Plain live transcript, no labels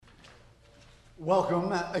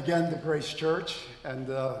Welcome again to Grace Church, and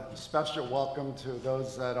a special welcome to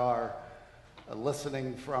those that are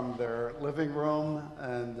listening from their living room,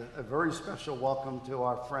 and a very special welcome to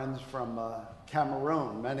our friends from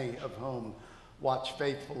Cameroon, many of whom watch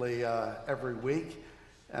faithfully every week,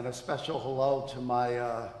 and a special hello to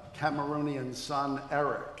my Cameroonian son,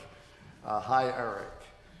 Eric. Hi, Eric.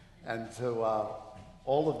 And to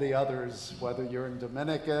all of the others, whether you're in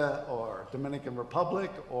Dominica or Dominican Republic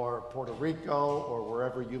or Puerto Rico or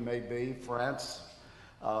wherever you may be, France,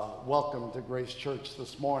 welcome to Grace Church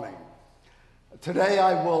this morning. Today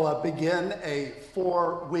I will begin a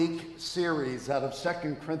 4-week series out of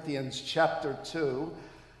 2 Corinthians chapter 2.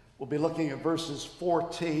 We'll be looking at verses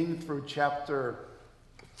 14 through chapter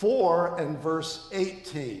 4 and verse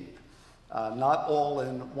 18. Not all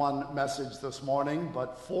in one message this morning,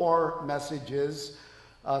 but 4 messages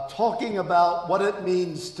talking about what it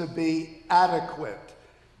means to be adequate,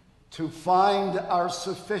 to find our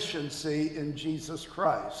sufficiency in Jesus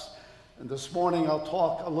Christ. And this morning I'll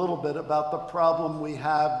talk a little bit about the problem we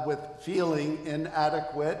have with feeling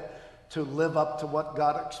inadequate to live up to what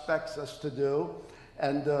God expects us to do,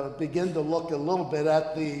 and begin to look a little bit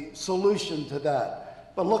at the solution to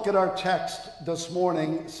that. But look at our text this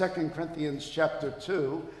morning, 2 Corinthians chapter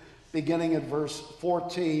 2, beginning at verse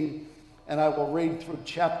 14, and I will read through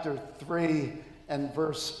chapter 3 and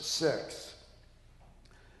verse 6.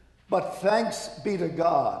 But thanks be to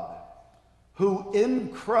God, who in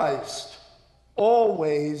Christ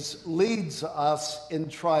always leads us in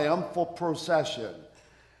triumphal procession,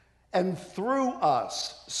 and through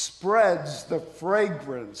us spreads the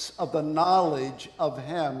fragrance of the knowledge of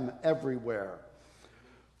him everywhere.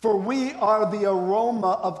 For we are the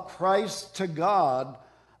aroma of Christ to God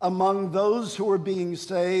among those who are being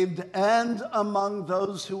saved and among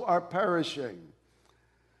those who are perishing.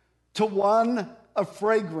 To one, a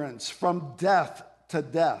fragrance from death to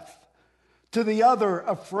death. To the other,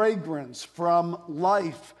 a fragrance from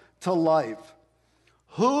life to life.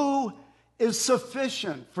 Who is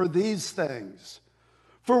sufficient for these things?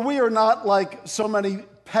 For we are not like so many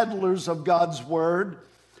peddlers of God's word,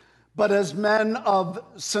 but as men of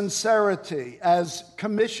sincerity, as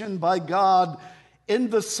commissioned by God in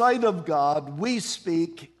the sight of God, we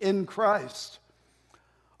speak in Christ.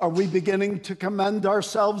 Are we beginning to commend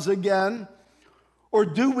ourselves again? Or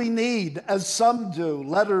do we need, as some do,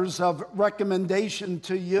 letters of recommendation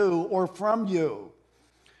to you or from you?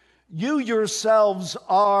 You yourselves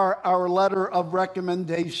are our letter of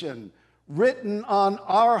recommendation, written on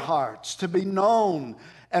our hearts to be known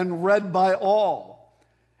and read by all.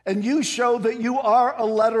 And you show that you are a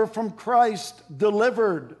letter from Christ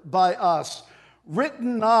delivered by us,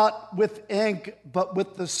 written not with ink, but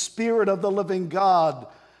with the Spirit of the living God,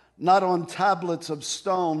 not on tablets of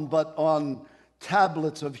stone, but on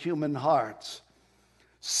tablets of human hearts.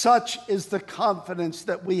 Such is the confidence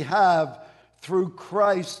that we have through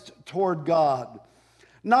Christ toward God.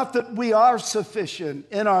 Not that we are sufficient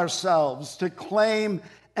in ourselves to claim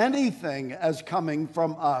anything as coming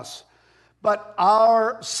from us, but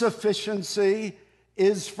our sufficiency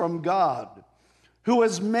is from God, who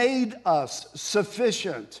has made us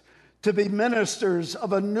sufficient to be ministers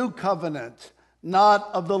of a new covenant, not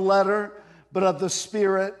of the letter, but of the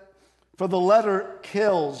Spirit. For the letter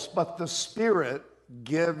kills, but the Spirit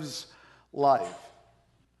gives life.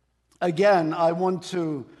 Again, I want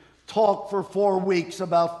to talk for 4 weeks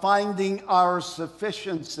about finding our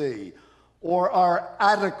sufficiency or our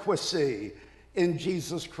adequacy in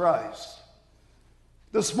Jesus Christ.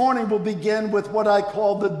 This morning we'll begin with what I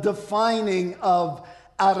call the defining of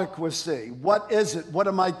adequacy. What is it? What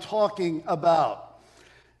am I talking about?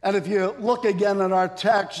 And if you look again at our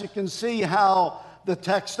text, you can see how the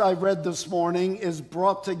text I read this morning is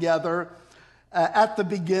brought together at the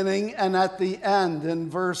beginning and at the end. In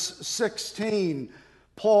verse 16,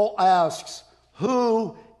 Paul asks,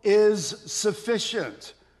 who is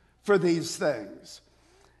sufficient for these things?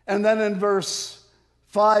 And then in verse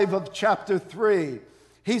 5 of chapter 3,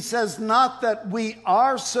 he says, not that we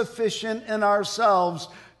are sufficient in ourselves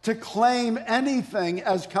to claim anything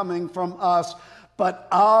as coming from us, but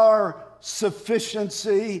our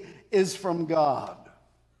sufficiency is from God.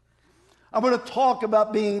 I'm going to talk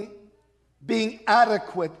about being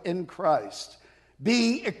adequate in Christ,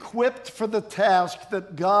 being equipped for the task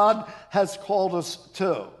that God has called us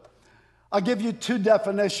to. I'll give you 2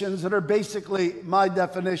 definitions that are basically my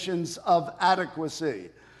definitions of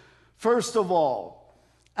adequacy. First of all,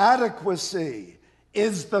 adequacy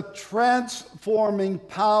is the transforming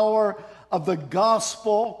power of the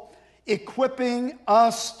gospel, equipping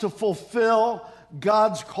us to fulfill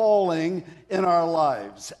God's calling in our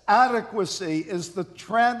lives. Adequacy is the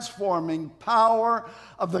transforming power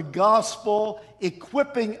of the gospel,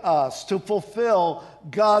 equipping us to fulfill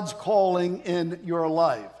God's calling in your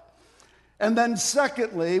life. And then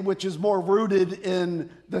secondly, which is more rooted in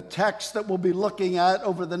the text that we'll be looking at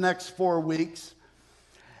over the next 4 weeks,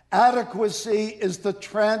 adequacy is the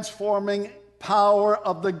transforming power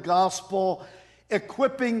of the gospel,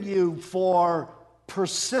 equipping you for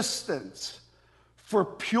persistence, for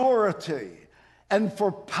purity, and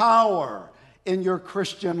for power in your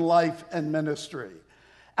Christian life and ministry.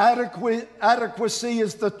 Adequacy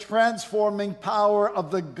is the transforming power of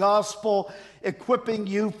the gospel, equipping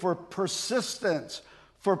you for persistence,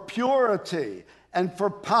 for purity, and for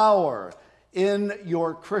power in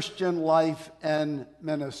your Christian life and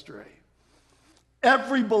ministry.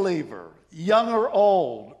 Every believer, young or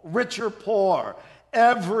old, rich or poor,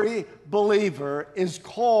 every believer is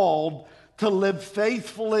called to live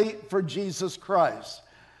faithfully for Jesus Christ.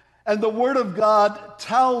 And the Word of God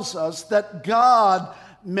tells us that God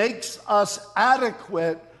makes us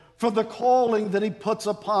adequate for the calling that He puts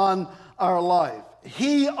upon our life.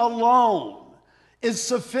 He alone is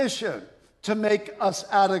sufficient to make us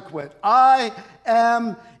adequate. I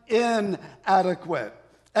am inadequate.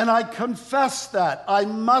 And I confess that. I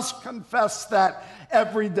must confess that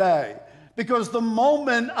every day. Because the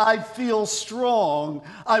moment I feel strong,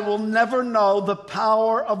 I will never know the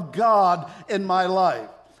power of God in my life.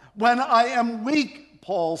 When I am weak,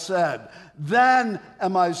 Paul said, then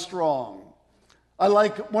am I strong. I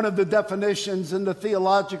like one of the definitions in the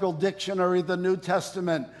Theological Dictionary of the New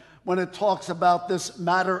Testament when it talks about this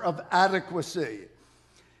matter of adequacy.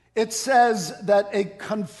 It says that a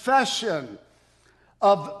confession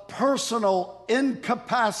of personal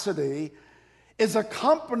incapacity is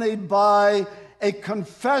accompanied by a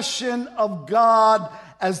confession of God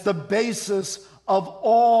as the basis of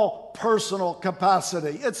all personal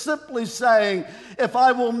capacity. It's simply saying, if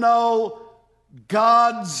I will know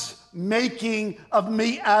God's making of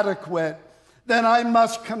me adequate, then I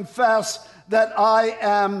must confess that I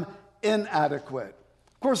am inadequate.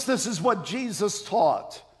 Of course, this is what Jesus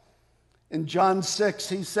taught. In John 6,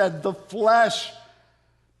 he said, the flesh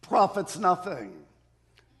profits nothing.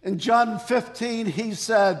 In John 15, he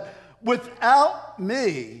said, without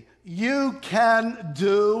me, you can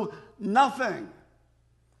do nothing.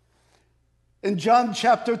 In John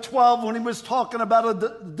chapter 12, when he was talking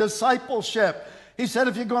about discipleship, he said,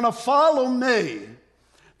 if you're going to follow me,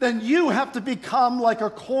 then you have to become like a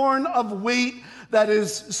corn of wheat that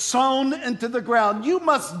is sown into the ground. You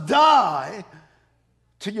must die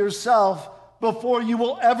to yourself before you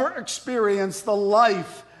will ever experience the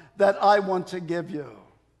life that I want to give you.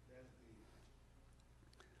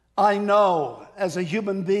 I know, as a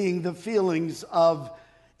human being, the feelings of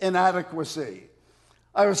inadequacy.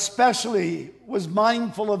 I especially was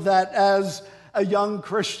mindful of that as a young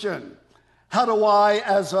Christian. How do I,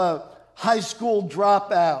 as a high school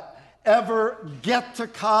dropout, ever get to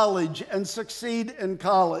college and succeed in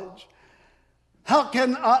college? How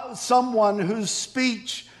can someone whose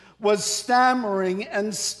speech was stammering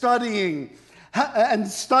and stuttering,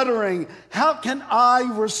 how can I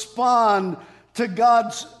respond to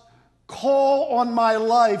God's call on my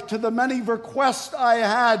life, to the many requests I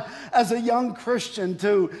had as a young Christian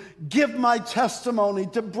to give my testimony,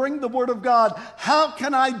 to bring the Word of God? How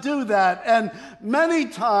can I do that? And many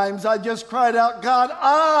times I just cried out, God,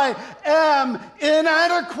 I am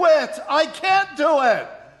inadequate. I can't do it.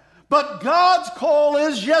 But God's call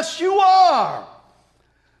is, yes, you are.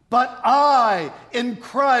 But I, in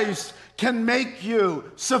Christ, can make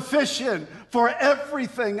you sufficient for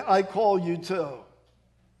everything I call you to.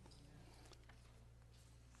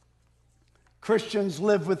 Christians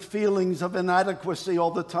live with feelings of inadequacy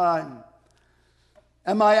all the time.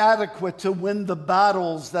 Am I adequate to win the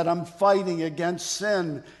battles that I'm fighting against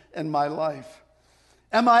sin in my life?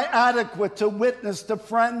 Am I adequate to witness to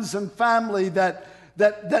friends and family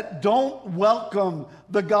that don't welcome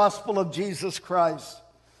the gospel of Jesus Christ?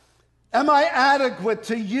 Am I adequate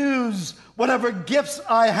to use whatever gifts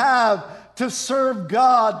I have to serve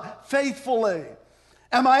God faithfully?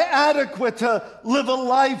 Am I adequate to live a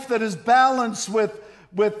life that is balanced with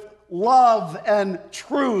love and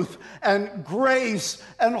truth and grace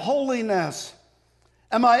and holiness?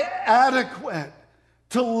 Am I adequate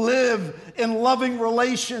to live in loving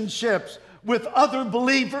relationships with other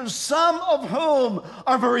believers, some of whom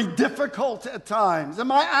are very difficult at times?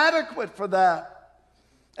 Am I adequate for that?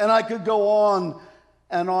 And I could go on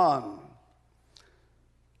and on.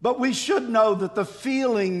 But we should know that the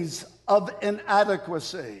feelings of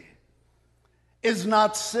inadequacy is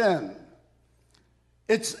not sin.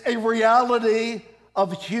 It's a reality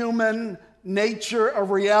of human nature, a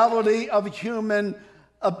reality of human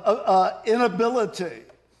inability.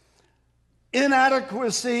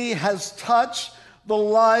 Inadequacy has touched the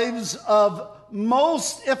lives of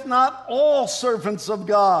most, if not all, servants of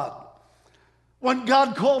God. When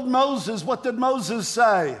God called Moses, what did Moses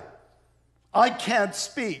say? I can't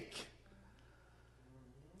speak.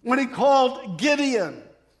 When he called Gideon,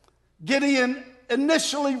 Gideon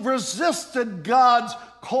initially resisted God's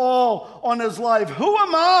call on his life. Who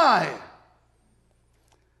am I?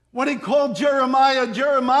 When he called Jeremiah,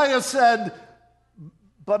 Jeremiah said,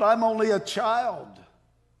 but I'm only a child.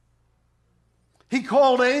 He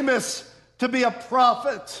called Amos to be a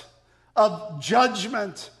prophet of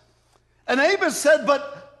judgment. And Amos said,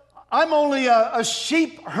 but I'm only a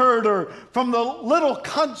sheep herder from the little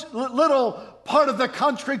part of the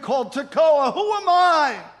country called Tekoa. Who am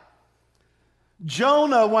I?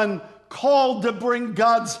 Jonah, when called to bring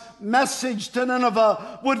God's message to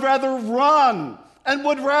Nineveh, would rather run and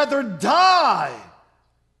would rather die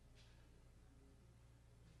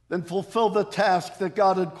than fulfill the task that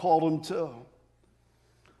God had called him to.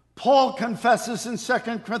 Paul confesses in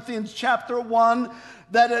 2 Corinthians chapter 1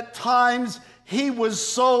 that at times he was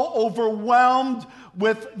so overwhelmed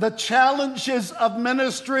with the challenges of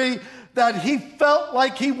ministry that he felt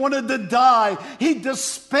like he wanted to die. He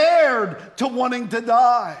despaired to wanting to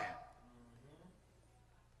die.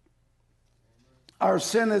 Our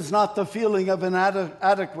sin is not the feeling of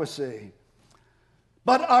inadequacy,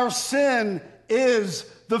 but our sin is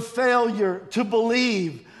the failure to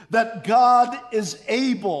believe that God is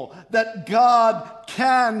able, that God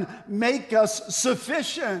can make us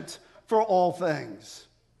sufficient for all things.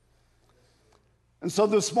 And so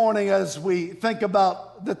this morning, as we think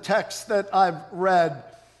about the text that I've read,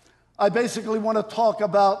 I basically want to talk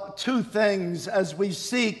about two things as we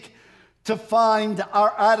seek to find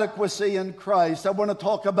our adequacy in Christ. I want to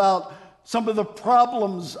talk about some of the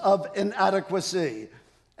problems of inadequacy,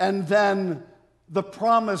 and then the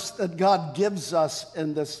promise that God gives us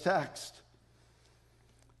in this text.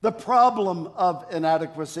 The problem of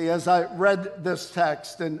inadequacy, as I read this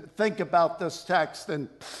text and think about this text and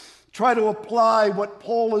try to apply what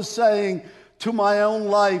Paul is saying to my own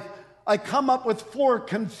life, I come up with 4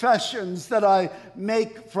 confessions that I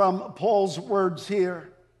make from Paul's words here.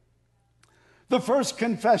 The first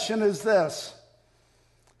confession is this: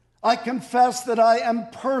 I confess that I am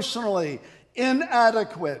personally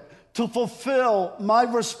inadequate to fulfill my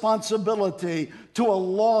responsibility to a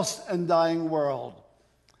lost and dying world.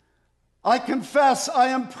 I confess I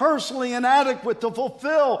am personally inadequate to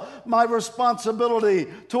fulfill my responsibility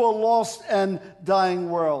to a lost and dying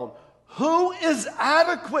world. Who is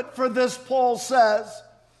adequate for this, Paul says?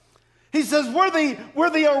 He says, we're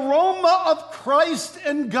the aroma of Christ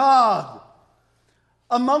in God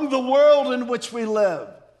among the world in which we live.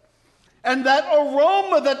 And that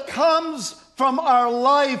aroma that comes from our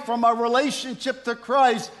life, from our relationship to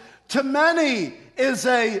Christ, to many is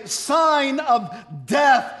a sign of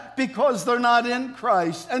death because they're not in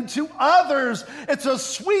Christ. And to others, it's a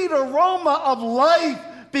sweet aroma of life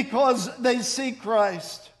because they see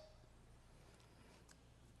Christ.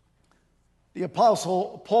 The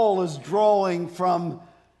Apostle Paul is drawing from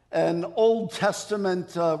an Old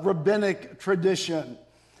Testament rabbinic tradition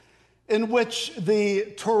in which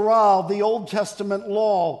the Torah, the Old Testament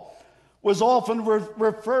law, was often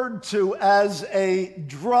referred to as a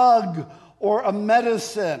drug or a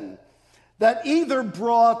medicine that either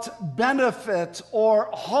brought benefit or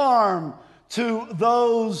harm to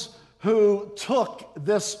those who took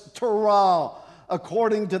this Torah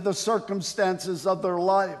according to the circumstances of their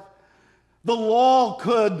life. The law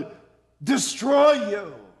could destroy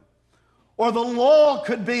you, or the law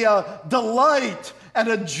could be a delight and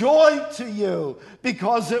a joy to you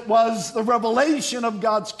because it was the revelation of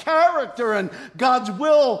God's character and God's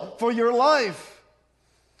will for your life.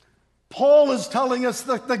 Paul is telling us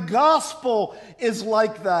that the gospel is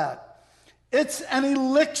like that. It's an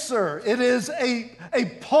elixir. It is a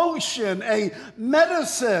potion, a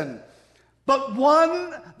medicine, but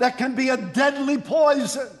one that can be a deadly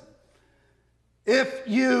poison. If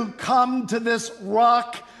you come to this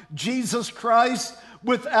rock, Jesus Christ,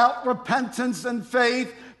 without repentance and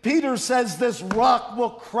faith, Peter says this rock will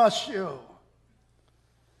crush you.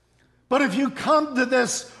 But if you come to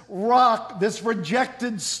this rock, this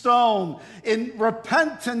rejected stone, in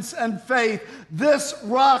repentance and faith, this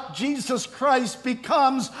rock, Jesus Christ,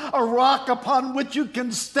 becomes a rock upon which you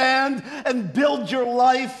can stand and build your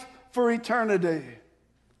life for eternity.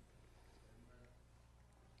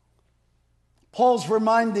 Paul's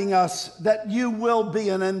reminding us that you will be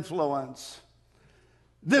an influence.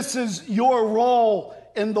 This is your role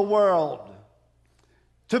in the world,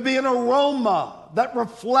 to be an aroma that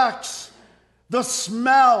reflects the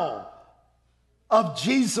smell of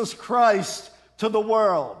Jesus Christ to the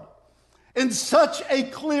world in such a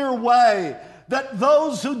clear way that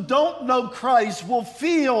those who don't know Christ will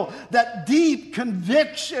feel that deep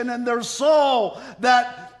conviction in their soul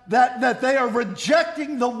that they are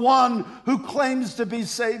rejecting the one who claims to be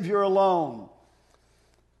Savior alone.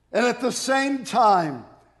 And at the same time,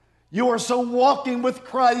 you are so walking with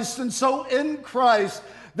Christ and so in Christ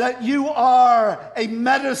that you are a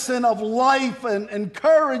medicine of life and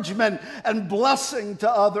encouragement and blessing to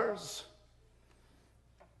others.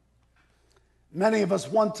 Many of us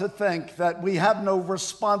want to think that we have no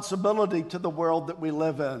responsibility to the world that we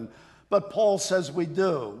live in, but Paul says we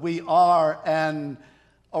do. We are an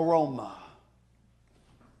aroma.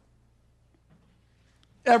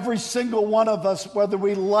 Every single one of us, whether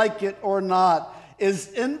we like it or not,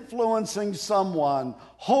 is influencing someone.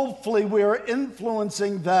 Hopefully, we are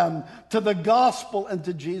influencing them to the gospel and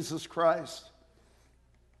to Jesus Christ.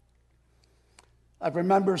 I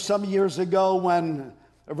remember some years ago when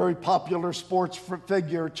a very popular sports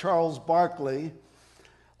figure, Charles Barkley,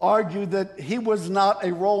 argued that he was not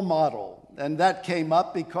a role model. And that came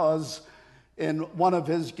up because in one of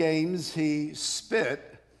his games, he spit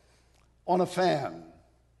on a fan.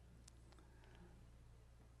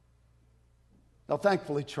 Now,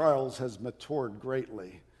 thankfully, Charles has matured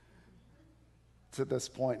greatly to this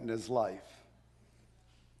point in his life.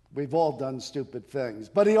 We've all done stupid things.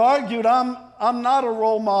 But he argued, I'm not a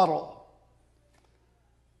role model.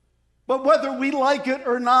 But whether we like it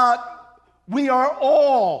or not, we are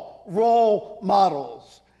all role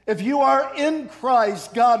models. If you are in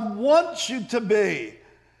Christ, God wants you to be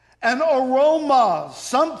an aroma,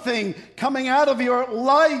 something coming out of your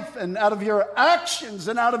life and out of your actions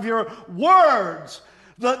and out of your words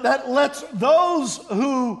that lets those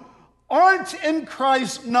who aren't in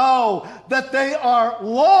Christ know that they are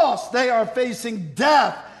lost, they are facing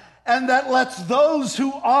death, and that lets those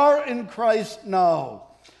who are in Christ know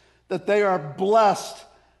that they are blessed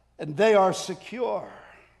and they are secure.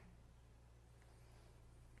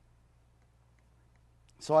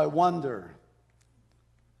 So I wonder,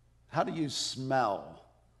 how do you smell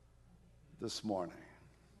this morning?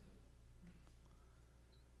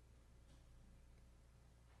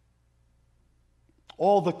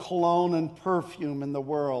 All the cologne and perfume in the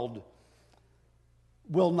world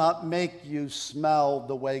will not make you smell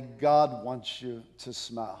the way God wants you to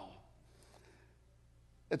smell.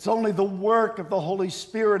 It's only the work of the Holy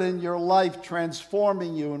Spirit in your life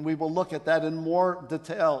transforming you, and we will look at that in more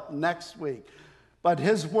detail next week. But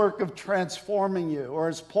his work of transforming you, or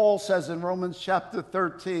as Paul says in Romans chapter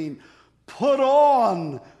 13, put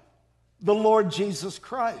on the Lord Jesus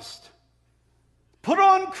Christ. Put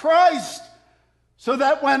on Christ so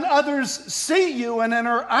that when others see you and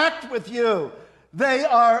interact with you, they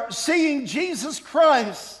are seeing Jesus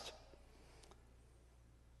Christ.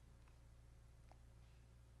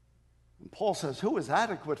 And Paul says, who is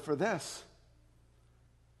adequate for this?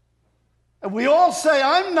 And we all say,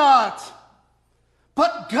 I'm not.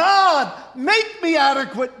 But God, make me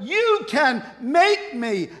adequate. You can make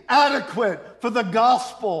me adequate for the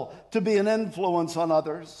gospel to be an influence on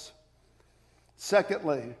others.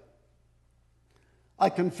 Secondly, I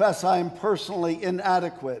confess I am personally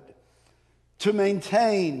inadequate to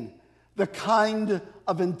maintain the kind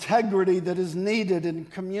of integrity that is needed in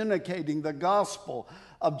communicating the gospel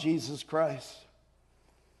of Jesus Christ.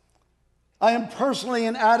 I am personally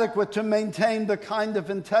inadequate to maintain the kind of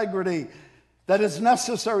integrity that is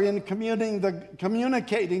necessary in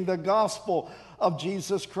communicating the gospel of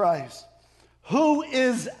Jesus Christ. Who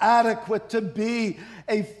is adequate to be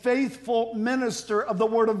a faithful minister of the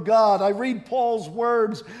Word of God? I read Paul's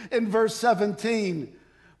words in verse 17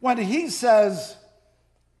 when he says,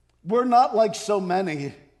 we're not like so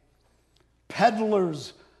many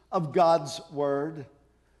peddlers of God's Word,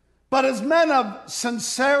 but as men of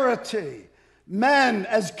sincerity, men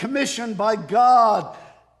as commissioned by God,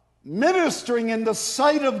 ministering in the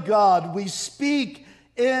sight of God, we speak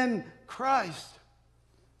in Christ.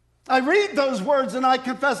 I read those words and I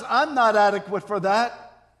confess I'm not adequate for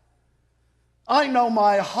that. I know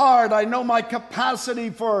my heart. I know my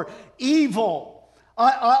capacity for evil.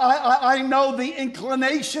 I know the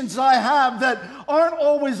inclinations I have that aren't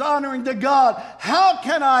always honoring to God. How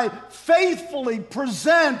can I faithfully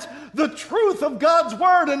present the truth of God's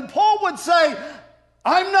word? And Paul would say,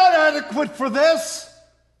 I'm not adequate for this.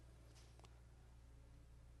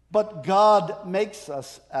 But God makes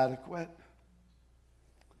us adequate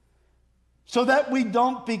so that we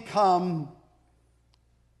don't become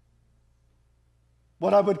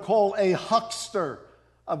what I would call a huckster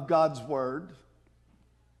of God's Word.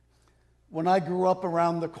 When I grew up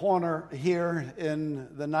around the corner here in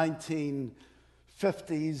the 1950s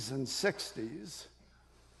and 60s,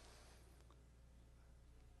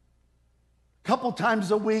 a couple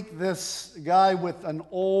times a week, this guy with an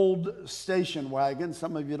old station wagon,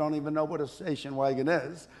 some of you don't even know what a station wagon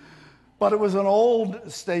is, but it was an old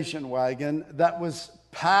station wagon that was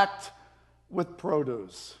packed with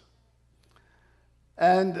produce.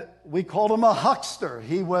 And we called him a huckster.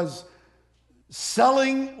 He was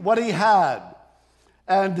selling what he had,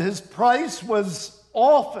 and his price was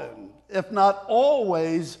often, if not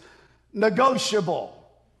always, negotiable,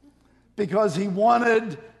 because he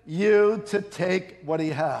wanted you to take what he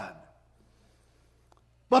had.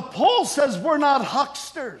 But Paul says we're not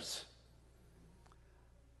hucksters.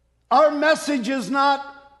 Our message is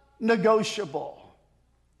not negotiable.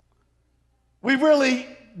 We really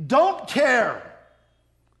don't care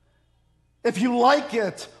if you like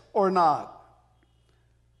it or not.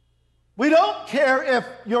 We don't care if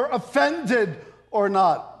you're offended or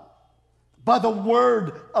not by the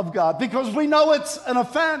Word of God, because we know it's an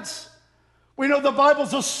offense. We know the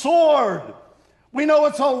Bible's a sword. We know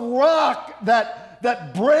it's a rock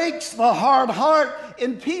that breaks the hard heart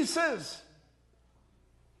in pieces.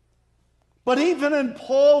 But even in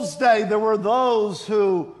Paul's day, there were those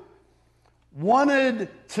who wanted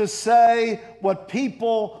to say what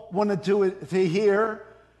people wanted to hear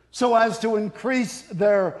so as to increase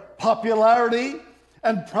their popularity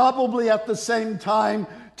and probably at the same time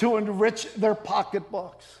to enrich their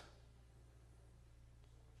pocketbooks.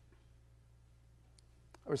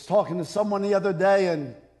 I was talking to someone the other day,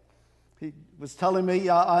 and he was telling me,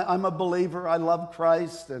 I'm a believer, I love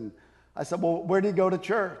Christ. And I said, well, where do you go to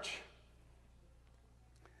church?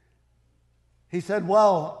 He said,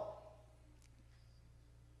 well,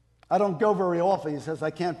 I don't go very often. He says,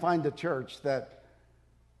 I can't find a church that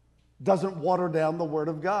doesn't water down the Word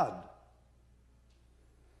of God.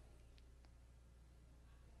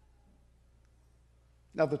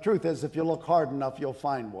 Now, the truth is, if you look hard enough, you'll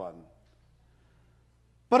find one.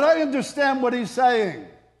 But I understand what he's saying.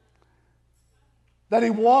 That he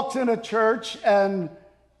walks in a church and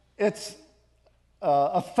it's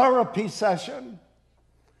a therapy session.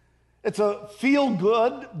 It's a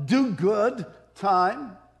feel-good, do-good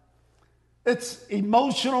time. It's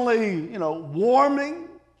emotionally, warming.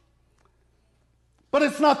 But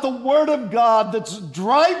it's not the Word of God that's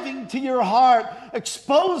driving to your heart,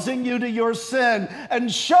 exposing you to your sin, and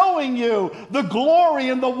showing you the glory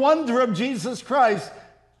and the wonder of Jesus Christ.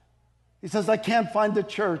 He says, I can't find a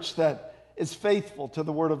church that is faithful to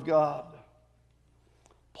the Word of God.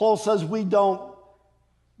 Paul says we're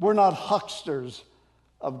not hucksters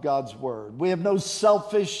of God's Word. We have no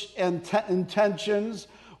selfish intentions.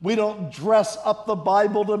 We don't dress up the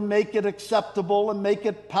Bible to make it acceptable and make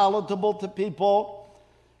it palatable to people.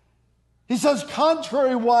 He says,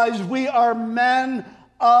 contrariwise, we are men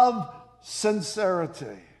of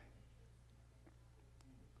sincerity.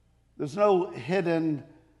 There's no hidden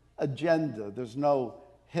agenda. There's no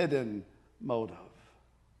hidden motive.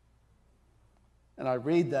 And I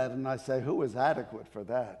read that and I say, who is adequate for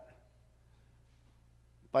that?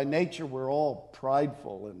 By nature, we're all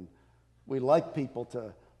prideful, and we like people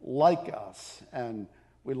to like us, and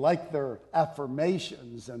we like their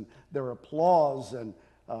affirmations and their applause. And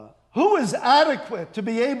who is adequate to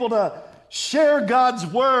be able to share God's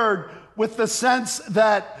Word with the sense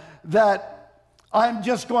that I'm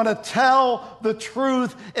just going to tell the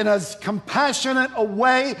truth in as compassionate a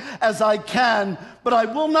way as I can, but I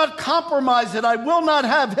will not compromise it. I will not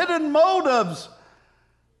have hidden motives.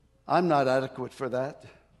 I'm not adequate for that.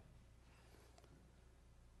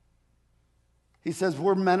 He says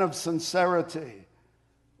we're men of sincerity.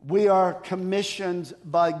 We are commissioned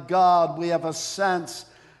by God. We have a sense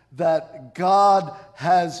that God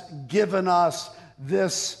has given us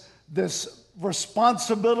this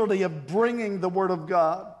responsibility of bringing the Word of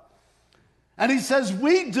God. And he says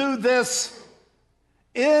we do this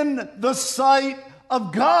in the sight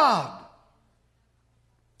of God.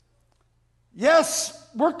 Yes,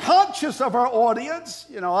 we're conscious of our audience.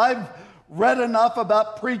 I've read enough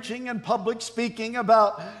about preaching and public speaking,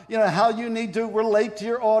 about how you need to relate to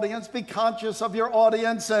your audience, be conscious of your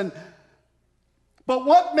audience. But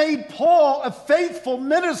what made Paul a faithful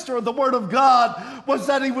minister of the Word of God was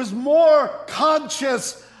that he was more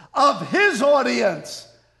conscious of his audience.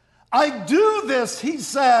 I do this, he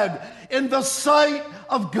said, in the sight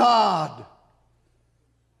of God.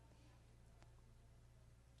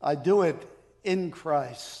 I do it in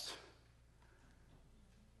Christ.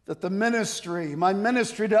 That the ministry, my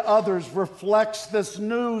ministry to others, reflects this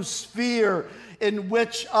new sphere in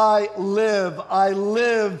which I live. I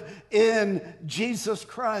live in Jesus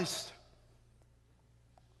Christ.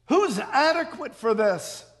 Who's adequate for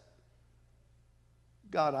this?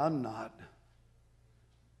 God, I'm not.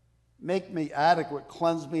 Make me adequate.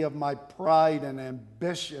 Cleanse me of my pride and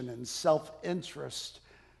ambition and self-interest.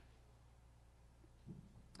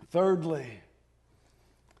 Thirdly,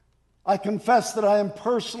 I confess that I am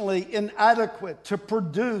personally inadequate to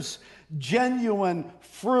produce genuine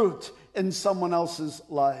fruit in someone else's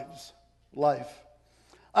life.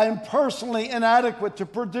 I am personally inadequate to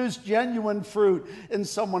produce genuine fruit in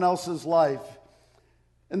someone else's life.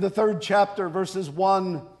 In the 3rd chapter, verses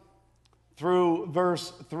 1 through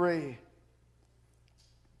verse 3,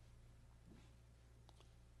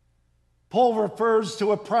 Paul refers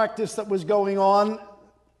to a practice that was going on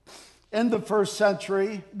in the first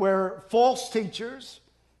century where false teachers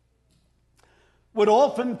would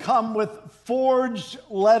often come with forged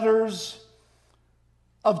letters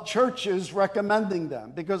of churches recommending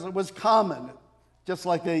them, because it was common, just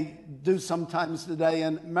like they do sometimes today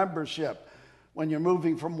in membership. When you're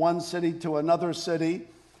moving from one city to another city,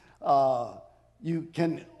 you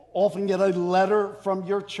can often get a letter from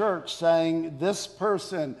your church saying this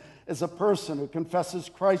person is a person who confesses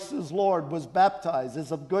Christ as Lord, was baptized,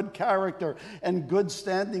 is of good character and good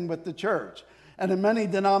standing with the church. And in many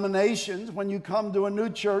denominations, when you come to a new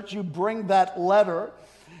church, you bring that letter,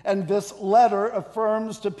 and this letter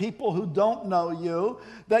affirms to people who don't know you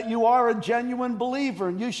that you are a genuine believer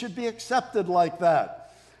and you should be accepted like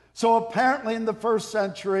that. So apparently in the first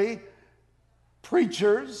century,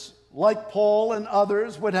 preachers like Paul and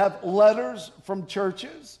others would have letters from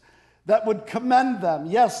churches that would commend them.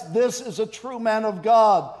 Yes, this is a true man of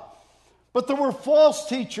God. But there were false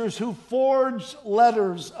teachers who forged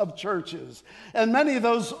letters of churches. And many of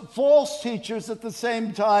those false teachers at the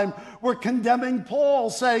same time were condemning Paul,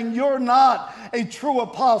 saying, you're not a true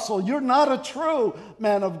apostle. You're not a true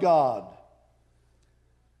man of God.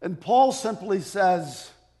 And Paul simply says,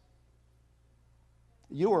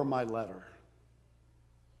 you are my letter.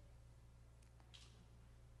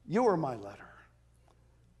 You are my letter.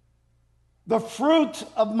 The fruit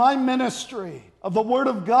of my ministry, of the Word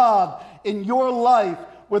of God in your life,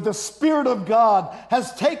 where the Spirit of God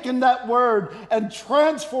has taken that Word and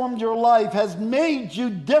transformed your life, has made you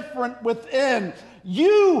different within.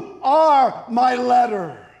 You are my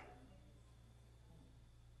letter.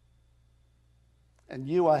 And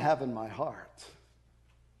you I have in my heart.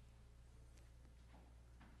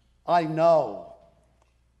 I know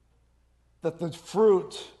that the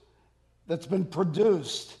fruit that's been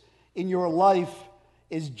produced in your life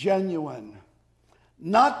is genuine,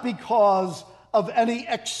 not because of any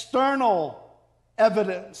external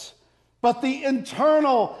evidence, but the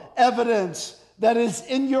internal evidence that is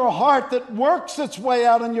in your heart that works its way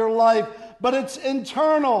out in your life, but it's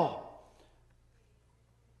internal.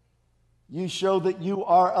 You show that you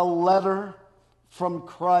are a letter from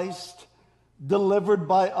Christ, delivered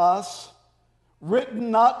by us,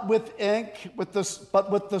 written not with ink, but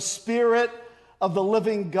with the Spirit of the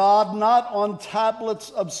living God, not on tablets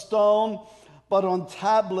of stone, but on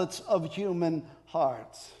tablets of human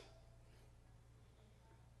hearts.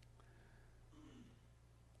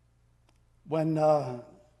 When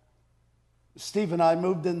Steve and I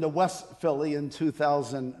moved into West Philly in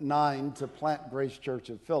 2009 to plant Grace Church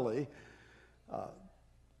of Philly,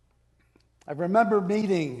 I remember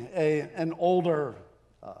meeting an older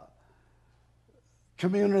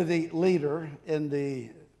community leader in the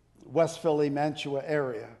West Philly, Mantua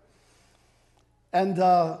area. And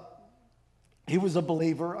he was a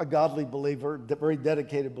believer, a godly believer, very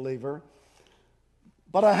dedicated believer.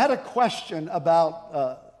 But I had a question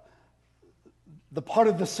about the part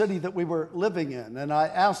of the city that we were living in. And I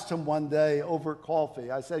asked him one day over coffee,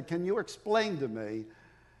 I said, can you explain to me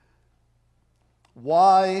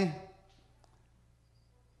why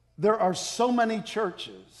there are so many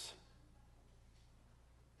churches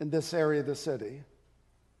in this area of the city?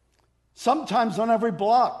 Sometimes on every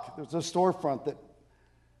block, there's a storefront that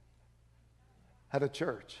had a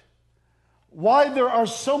church. Why there are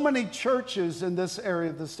so many churches in this area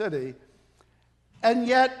of the city, and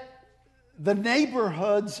yet the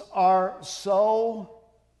neighborhoods are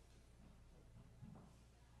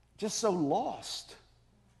just so lost.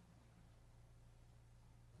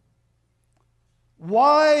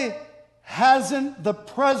 Why hasn't the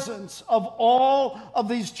presence of all of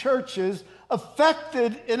these churches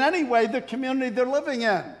affected in any way the community they're living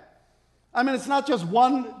in? I mean, it's not just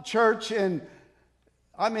one church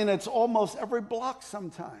it's almost every block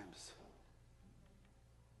sometimes.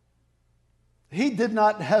 He did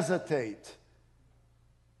not hesitate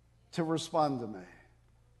to respond to me.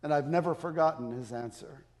 And I've never forgotten his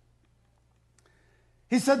answer.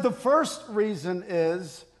 He said the first reason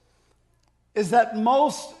is that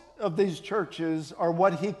most of these churches are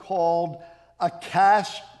what he called a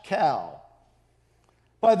cash cow.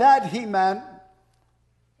 By that he meant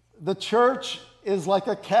the church is like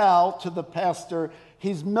a cow to the pastor.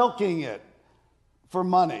 He's milking it for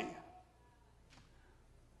money.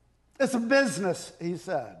 It's a business, he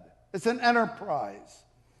said. It's an enterprise.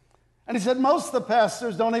 And he said most of the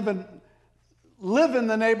pastors don't even live in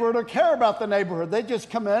the neighborhood or care about the neighborhood. They just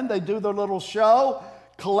come in, they do their little show,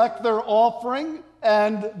 collect their offering,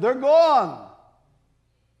 and they're gone.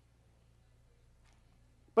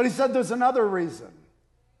 But he said there's another reason.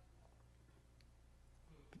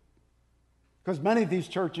 Because many of these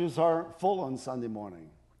churches are full on Sunday morning.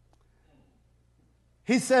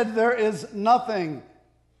 He said there is nothing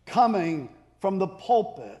coming from the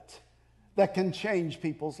pulpit that can change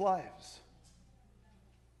people's lives.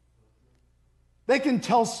 They can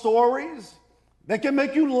tell stories. They can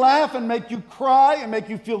make you laugh and make you cry and make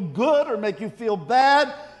you feel good or make you feel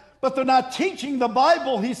bad, but they're not teaching the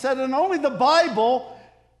Bible. He said, and only the Bible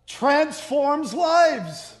transforms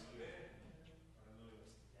lives.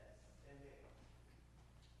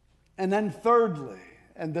 And then thirdly,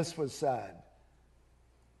 and this was sad,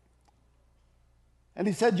 and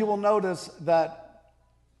he said, you will notice that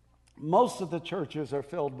most of the churches are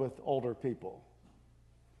filled with older people.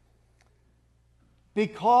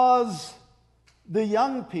 Because the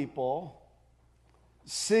young people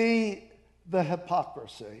see the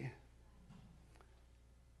hypocrisy.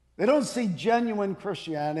 They don't see genuine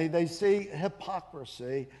Christianity, they see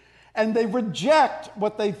hypocrisy. And they reject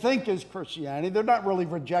what they think is Christianity. They're not really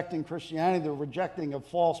rejecting Christianity, they're rejecting a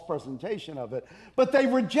false presentation of it. But they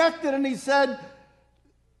reject it, and he said,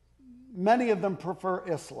 many of them prefer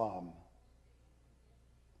Islam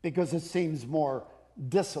because it seems more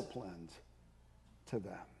disciplined to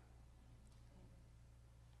them.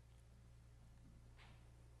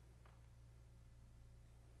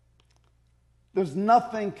 There's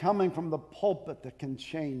nothing coming from the pulpit that can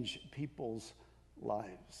change people's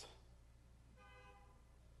lives.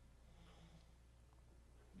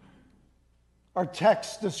 Our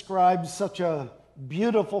text describes such a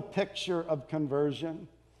beautiful picture of conversion.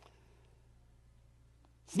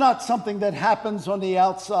 It's not something that happens on the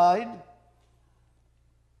outside.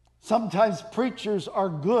 Sometimes preachers are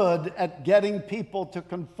good at getting people to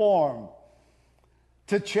conform,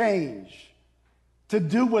 to change, to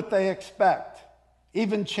do what they expect,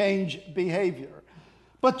 even change behavior.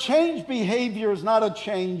 But changed behavior is not a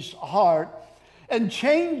changed heart, and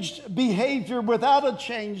changed behavior without a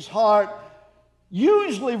changed heart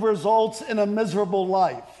usually results in a miserable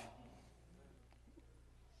life.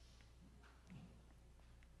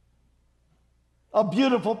 A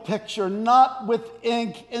beautiful picture, not with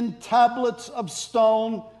ink in tablets of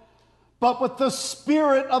stone, but with the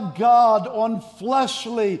Spirit of God on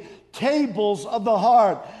fleshly tables of the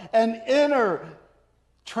heart, an inner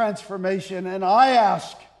transformation. And I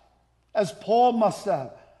ask, as Paul must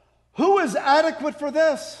have, who is adequate for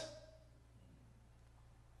this?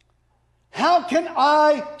 How can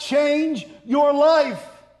I change your life?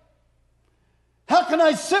 How can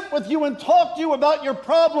I sit with you and talk to you about your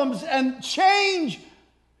problems and change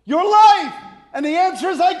your life? And the answer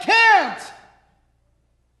is I can't.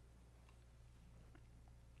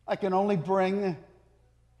 I can only bring,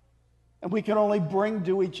 and we can only bring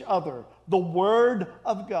to each other the Word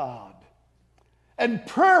of God and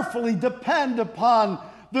prayerfully depend upon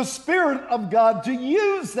the Spirit of God to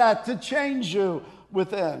use that to change you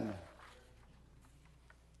within.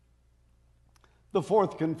 The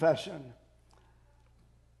fourth confession.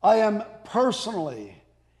 I am personally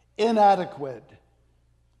inadequate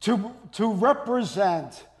to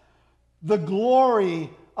represent the glory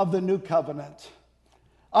of the new covenant.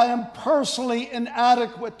 I am personally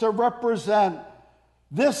inadequate to represent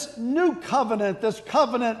this new covenant, this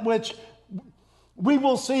covenant which we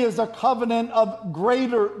will see as a covenant of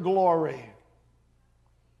greater glory.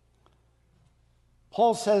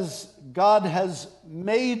 Paul says God has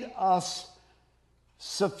made us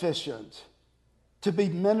sufficient to be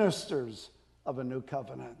ministers of a new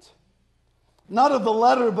covenant. Not of the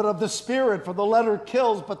letter, but of the Spirit, for the letter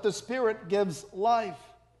kills, but the Spirit gives life.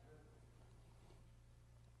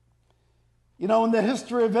 You know, in the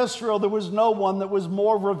history of Israel, there was no one that was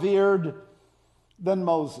more revered than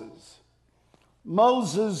Moses.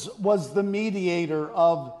 Moses was the mediator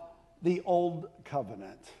of the old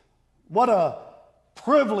covenant. What a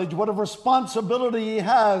privilege, what a responsibility he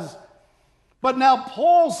has. But now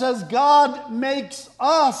Paul says God makes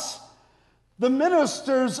us the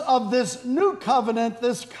ministers of this new covenant,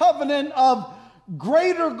 this covenant of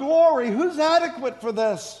greater glory. Who's adequate for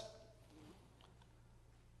this?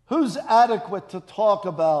 Who's adequate to talk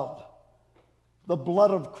about the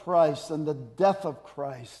blood of Christ and the death of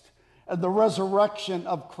Christ and the resurrection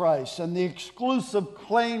of Christ and the exclusive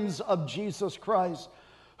claims of Jesus Christ?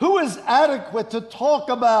 Who is adequate to talk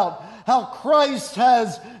about how Christ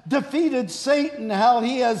has defeated Satan, how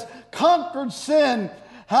he has conquered sin,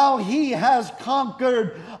 how he has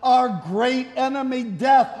conquered our great enemy,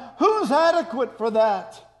 death? Who's adequate for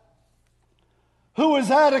that? Who is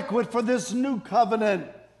adequate for this new covenant,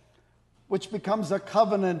 which becomes a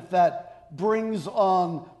covenant that brings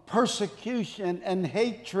on persecution and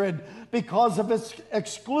hatred because of its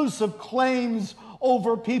exclusive claims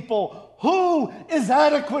over people? Who is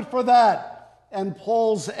adequate for that? And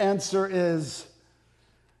Paul's answer is,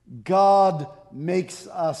 God makes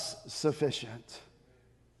us sufficient.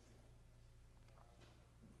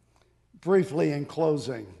 Briefly in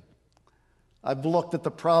closing, I've looked at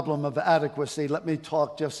the problem of adequacy. Let me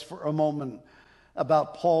talk just for a moment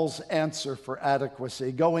about Paul's answer for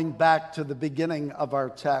adequacy, going back to the beginning of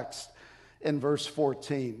our text in verse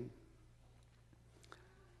 14.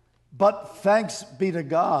 But thanks be to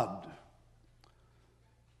God,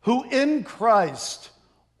 who in Christ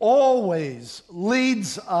always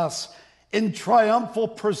leads us in triumphal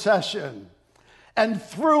procession, and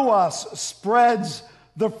through us spreads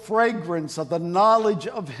the fragrance of the knowledge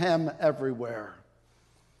of him everywhere.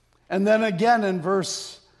 And then again in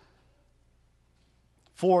verse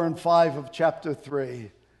 4 and 5 of chapter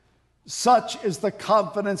 3, such is the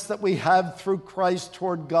confidence that we have through Christ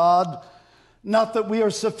toward God, not that we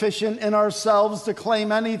are sufficient in ourselves to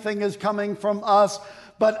claim anything is coming from us,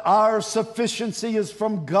 but our sufficiency is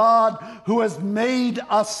from God who has made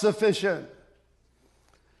us sufficient.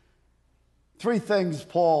 Three things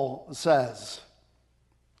Paul says.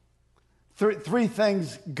 Three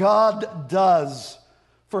things God does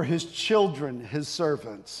for his children, his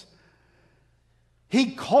servants.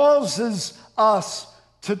 He causes us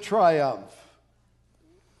to triumph.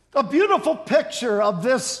 A beautiful picture of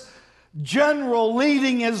this general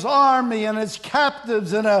leading his army and his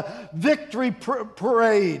captives in a victory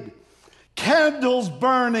parade. Candles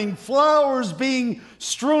burning, flowers being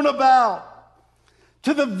strewn about.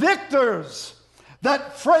 To the victors,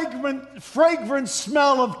 that fragrant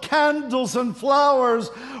smell of candles and flowers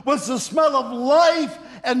was the smell of life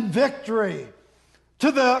and victory.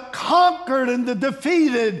 To the conquered and the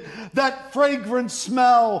defeated, that fragrant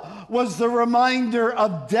smell was the reminder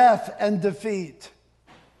of death and defeat.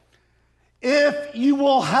 If you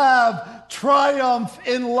will have triumph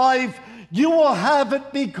in life, you will have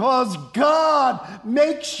it because God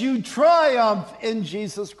makes you triumph in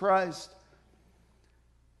Jesus Christ.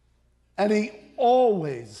 And he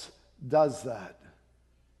always does that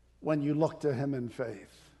when you look to him in faith.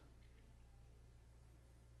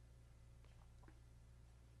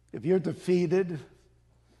 If you're defeated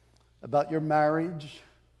about your marriage,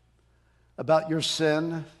 about your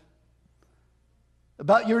sin,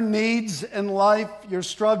 about your needs in life, your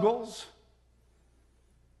struggles,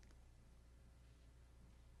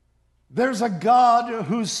 there's a God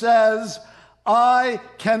who says, I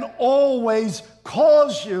can always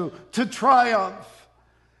cause you to triumph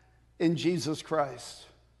in Jesus Christ.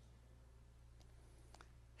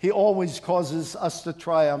 He always causes us to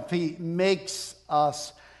triumph. He makes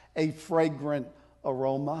us a fragrant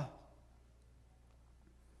aroma.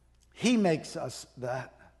 He makes us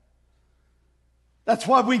that. That's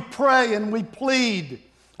why we pray and we plead.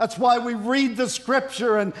 That's why we read the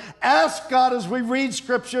scripture and ask God as we read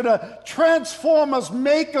scripture to transform us,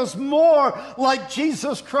 make us more like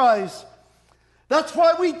Jesus Christ. That's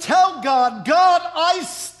why we tell God, God, I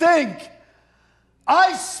stink.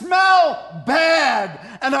 I smell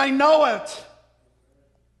bad, and I know it.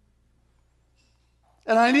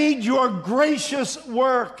 And I need your gracious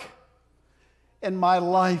work in my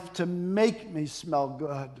life to make me smell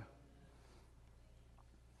good.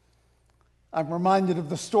 I'm reminded of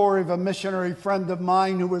the story of a missionary friend of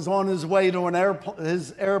mine who was on his way to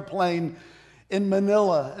his airplane in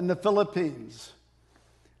Manila in the Philippines.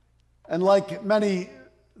 And like many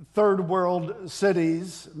third world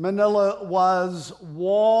cities, Manila was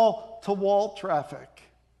wall-to-wall traffic.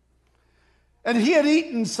 And he had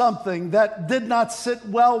eaten something that did not sit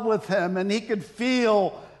well with him, and he could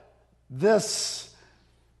feel this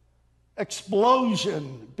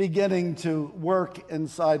explosion beginning to work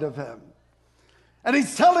inside of him. And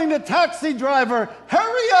he's telling the taxi driver,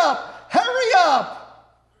 hurry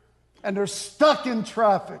up. And they're stuck in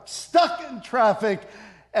traffic.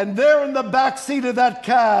 And there in the back seat of that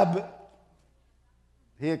cab,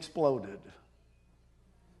 he exploded.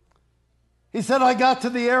 He said, I got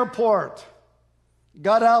to the airport.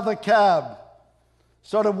 got out of the cab,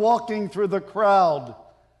 started walking through the crowd,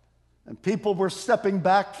 and people were stepping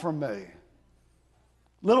back from me.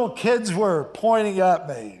 Little kids were pointing at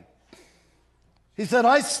me. He said,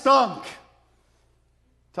 I stunk.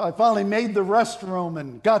 So I finally made the restroom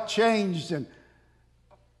and got changed. And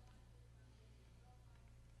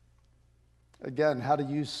again, how do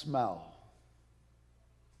you smell?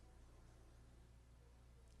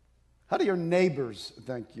 How do your neighbors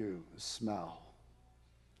think you smell?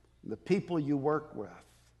 The people you work with,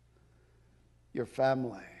 your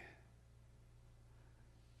family.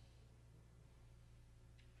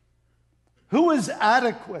 Who is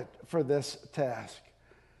adequate for this task?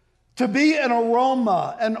 To be an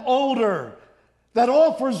aroma, an odor that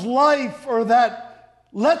offers life or that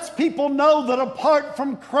lets people know that apart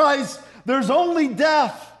from Christ, there's only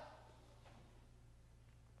death.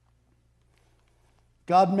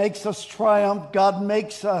 God makes us triumph. God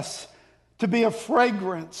makes us to be a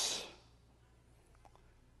fragrance.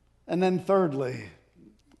 And then thirdly,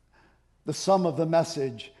 the sum of the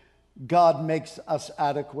message, God makes us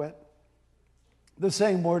adequate. The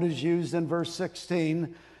same word is used in verse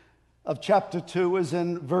 16 of chapter 2 as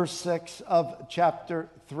in verse 6 of chapter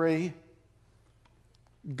 3.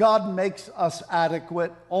 God makes us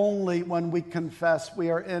adequate only when we confess we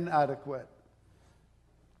are inadequate.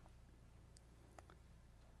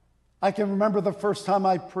 I can remember the first time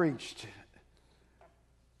I preached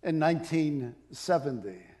in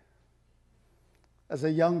 1970 as a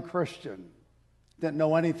young Christian. Didn't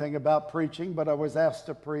know anything about preaching, but I was asked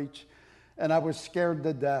to preach, and I was scared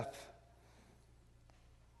to death.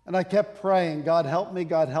 And I kept praying, God help me,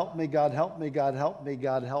 God help me, God help me, God help me,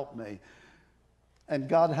 God help me. And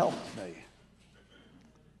God helped me.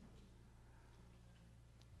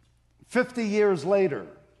 50 years later,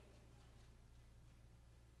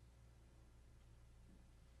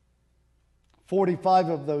 "45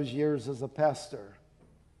 of those years as a pastor,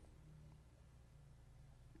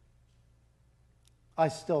 I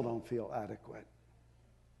still don't feel adequate.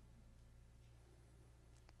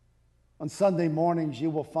 On Sunday mornings, you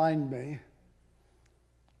will find me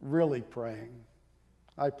really praying.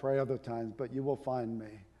 I pray other times, but you will find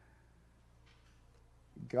me.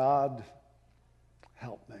 God,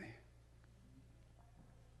 help me.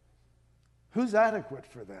 Who's adequate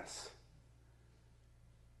for this?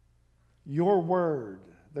 Your word,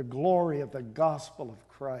 the glory of the gospel of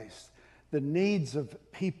Christ, the needs of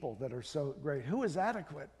people that are so great. Who is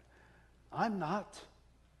adequate? I'm not.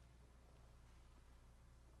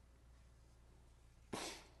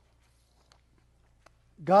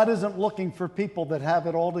 God isn't looking for people that have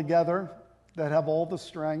it all together, that have all the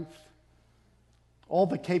strength, all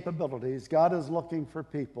the capabilities. God is looking for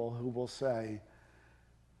people who will say,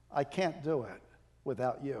 I can't do it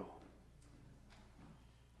without you.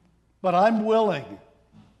 But I'm willing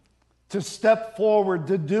to step forward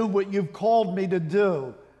to do what you've called me to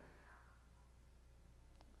do,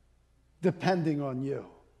 depending on you.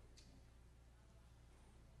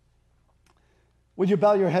 Would you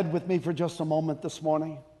bow your head with me for just a moment this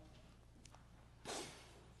morning?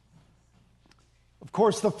 Of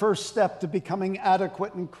course, the first step to becoming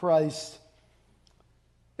adequate in Christ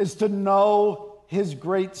is to know His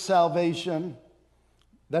great salvation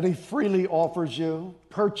that He freely offers you,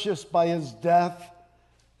 purchased by His death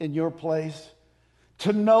in your place.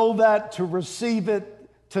 To know that, to receive it,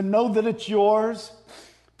 to know that it's yours,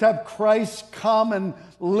 to have Christ come and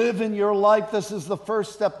live in your life. This is the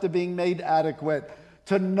first step to being made adequate.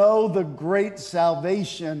 To know the great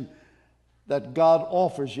salvation that God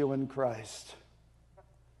offers you in Christ.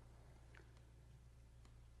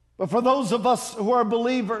 But for those of us who are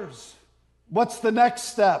believers, what's the next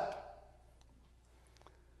step?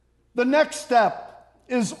 The next step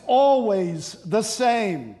is always the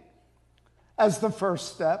same as the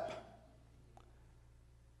first step.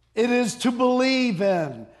 It is to believe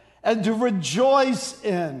in and to rejoice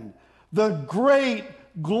in the great,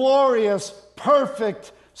 glorious,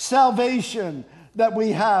 perfect salvation that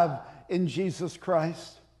we have in Jesus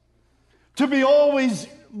Christ. To be always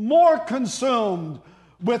more consumed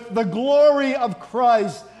with the glory of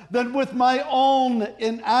Christ than with my own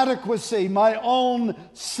inadequacy, my own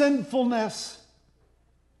sinfulness.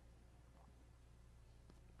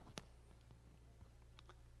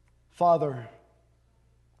 Father,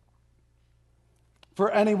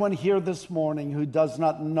 for anyone here this morning who does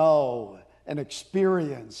not know and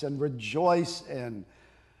experience and rejoice in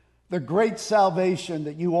the great salvation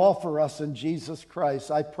that you offer us in Jesus Christ,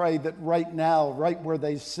 I pray that right now, right where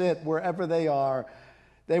they sit, wherever they are,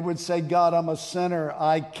 they would say, God, I'm a sinner.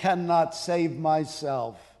 I cannot save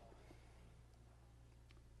myself.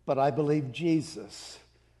 But I believe Jesus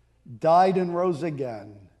died and rose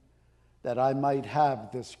again, that I might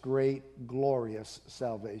have this great, glorious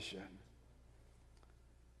salvation.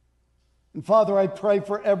 And Father, I pray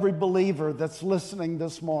for every believer that's listening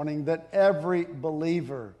this morning, that every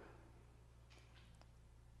believer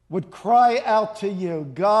would cry out to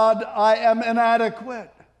you, God, I am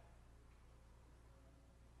inadequate,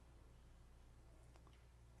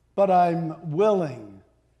 but I'm willing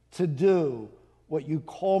to do what you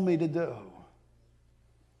call me to do,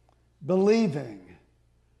 believing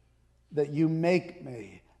that you make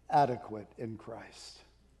me adequate in Christ.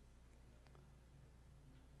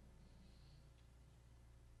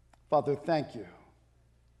 Father, thank you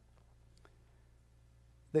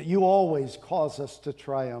that you always cause us to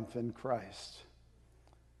triumph in Christ,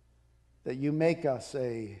 that you make us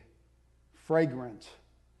a fragrant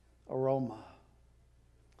aroma,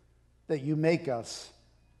 that you make us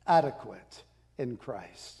adequate in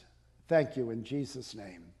Christ. Thank you in Jesus'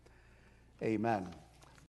 name. Amen.